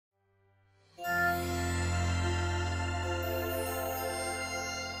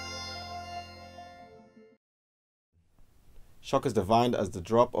Shock is defined as the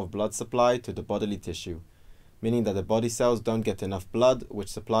drop of blood supply to the bodily tissue, meaning that the body cells don't get enough blood which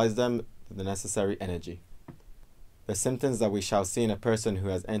supplies them the necessary energy. The symptoms that we shall see in a person who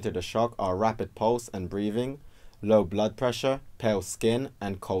has entered a shock are rapid pulse and breathing, low blood pressure, pale skin,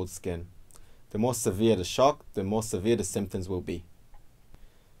 and cold skin. The more severe the shock, the more severe the symptoms will be.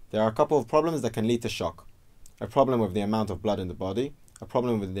 There are a couple of problems that can lead to shock. A problem with the amount of blood in the body, a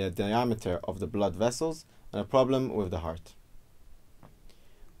problem with the diameter of the blood vessels, and a problem with the heart.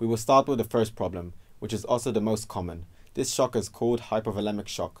 We will start with the first problem, which is also the most common. This shock is called hypovolemic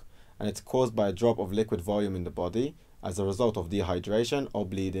shock, and it's caused by a drop of liquid volume in the body as a result of dehydration or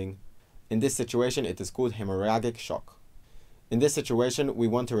bleeding. In this situation, it is called hemorrhagic shock. In this situation, we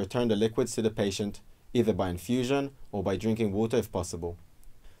want to return the liquids to the patient, either by infusion or by drinking water if possible.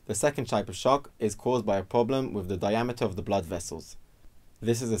 The second type of shock is caused by a problem with the diameter of the blood vessels.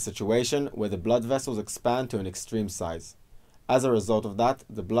 This is a situation where the blood vessels expand to an extreme size. As a result of that,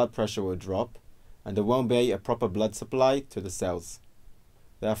 the blood pressure will drop, and there won't be a proper blood supply to the cells.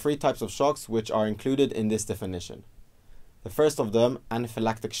 There are three types of shocks which are included in this definition. The first of them,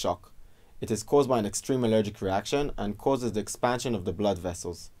 anaphylactic shock. It is caused by an extreme allergic reaction and causes the expansion of the blood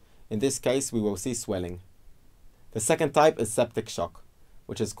vessels. In this case, we will see swelling. The second type is septic shock,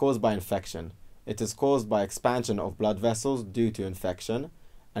 which is caused by infection. It is caused by expansion of blood vessels due to infection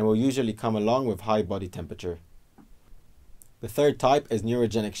and will usually come along with high body temperature. The third type is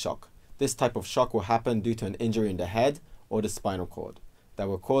neurogenic shock. This type of shock will happen due to an injury in the head or the spinal cord that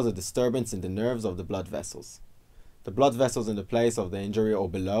will cause a disturbance in the nerves of the blood vessels. The blood vessels in the place of the injury or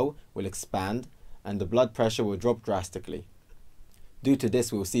below will expand and the blood pressure will drop drastically. Due to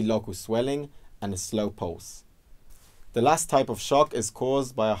this, we will see local swelling and a slow pulse. The last type of shock is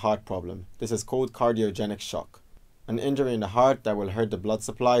caused by a heart problem. This is called cardiogenic shock, an injury in the heart that will hurt the blood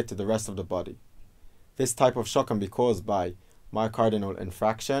supply to the rest of the body. This type of shock can be caused by myocardial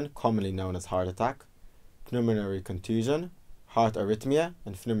infarction, commonly known as heart attack, pulmonary contusion, heart arrhythmia,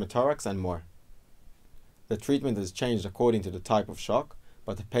 and pneumothorax, and more. The treatment is changed according to the type of shock,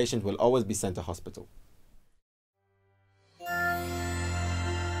 but the patient will always be sent to hospital.